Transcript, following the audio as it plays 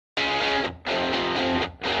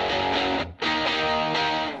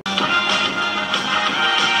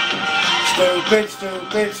Stupid,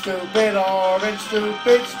 stupid, stupid orange,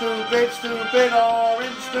 stupid, stupid, stupid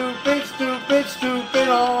orange, stupid, stupid, stupid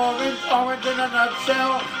orange, orange in a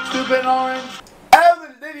nutshell, stupid orange.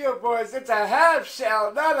 Millenniumforce, it's a half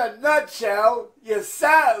shell, not a nutshell. You're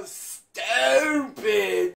so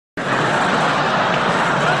stupid.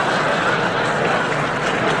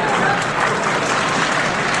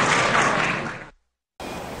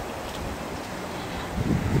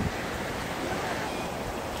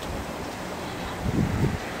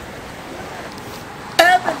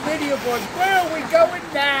 Millenniumforce, where are we going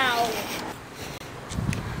now?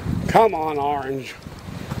 Come on, Orange.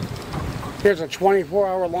 Here's a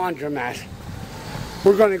 24-hour laundromat.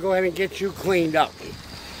 We're going to go ahead and get you cleaned up.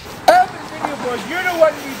 Millenniumforce, you're the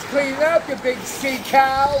one who needs cleaning up, you big sea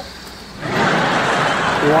cow.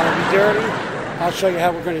 You want to be dirty? I'll show you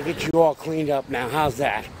how we're going to get you all cleaned up now. How's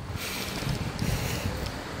that?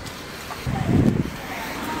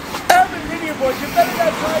 Millenniumforce, you better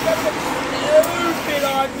not try that stupid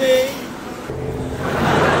on me.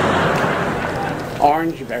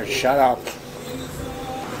 Orange, you better shut up.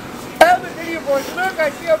 Millenniumforce, look, I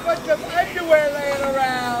see a bunch of underwear laying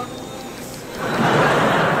around.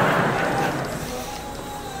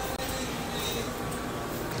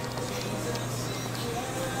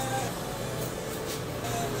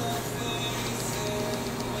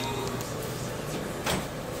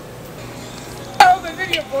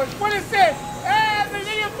 Millenniumforce, what is this? Ah,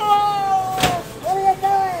 Millenniumforce! What are you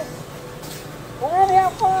doing?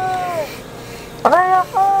 Millenniumforce!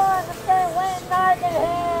 Millenniumforce! It's getting way dark in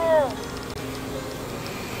here!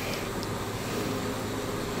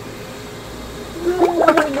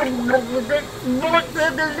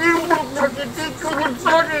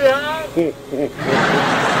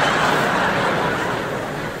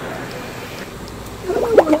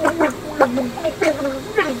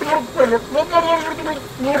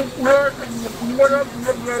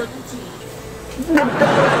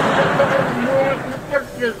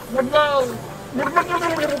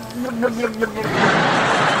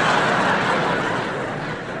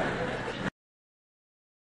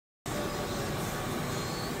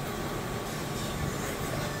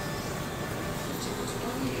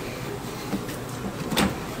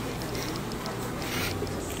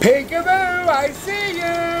 Peekaboo, I see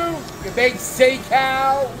you! You big sea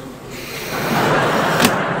cow!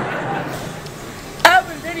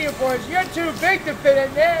 Millenniumforce, you're too big to fit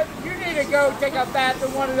in there. You need to go take a bath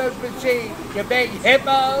in one of those machines, you big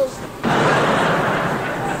hippo!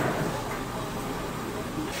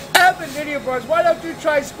 Millenniumforce, why don't you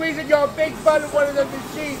try squeezing your big butt in one of those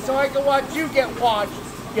machines so I can watch you get washed,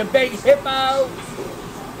 you big hippo!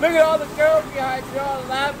 Look at all the girls behind you, all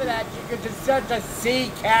laughing at you because you're such a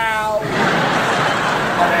sea cow.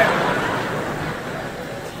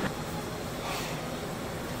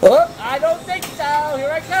 Oh, I don't think so. Here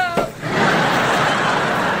I come.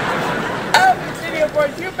 Oh,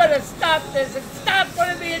 Millenniumforce, you better stop this and stop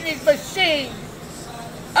putting me in these machines.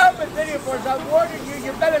 Oh, Millenniumforce, I'm warning you,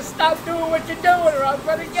 you better stop doing what you're doing or I'm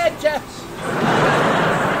going to get you.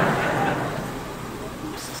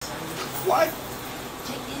 What?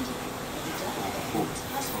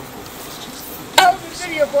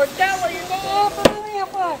 Millenniumforce, that way you go.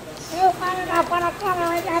 Millenniumforce, you found enough on a corner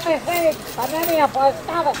right down the head. Millenniumforce,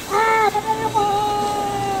 stop it.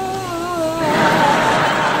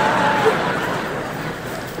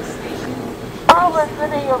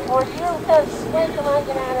 Millenniumforce, you just wait till I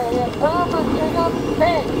get out of here. Promise you don't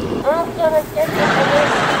think. I'm gonna get you for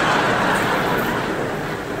this.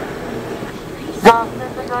 Soft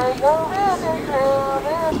as the night, go round and round,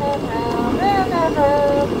 round and round, round and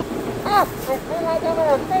round. I feel like I'm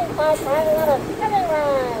gonna take my party on a silly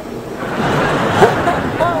ride.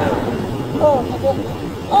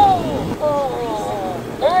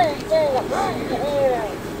 Everything hot here.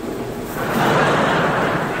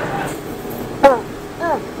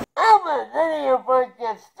 Millenniumforce,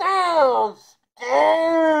 you're so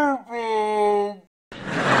stupid.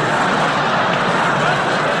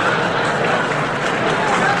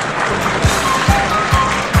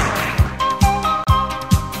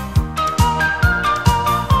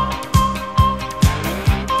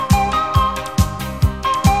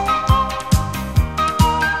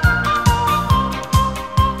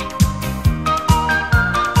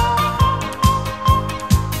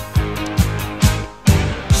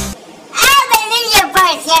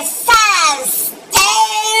 Yes.